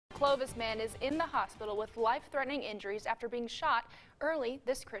Clovis man is in the hospital with life-threatening injuries after being shot early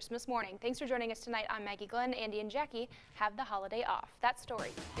this Christmas morning. Thanks for joining us tonight. I'm Maggie Glenn. Andy and Jackie have the holiday off. That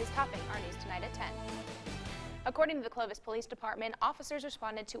story is topping our news tonight at 10. According to the Clovis Police Department, officers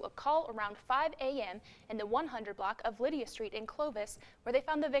responded to a call around 5 a.m. in the 100 block of Lydia Street in Clovis, where they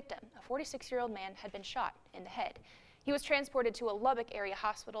found the victim. A 46-year-old man had been shot in the head. He was transported to a Lubbock area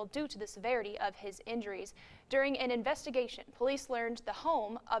hospital due to the severity of his injuries. During an investigation, police learned the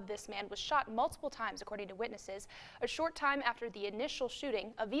home of this man was shot multiple times, according to witnesses. A short time after the initial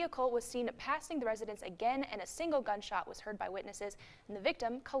shooting, a vehicle was seen passing the residence again, and a single gunshot was heard by witnesses, and the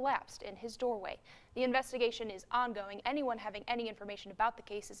victim collapsed in his doorway. The investigation is ongoing. Anyone having any information about the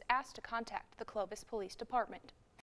case is asked to contact the Clovis Police Department.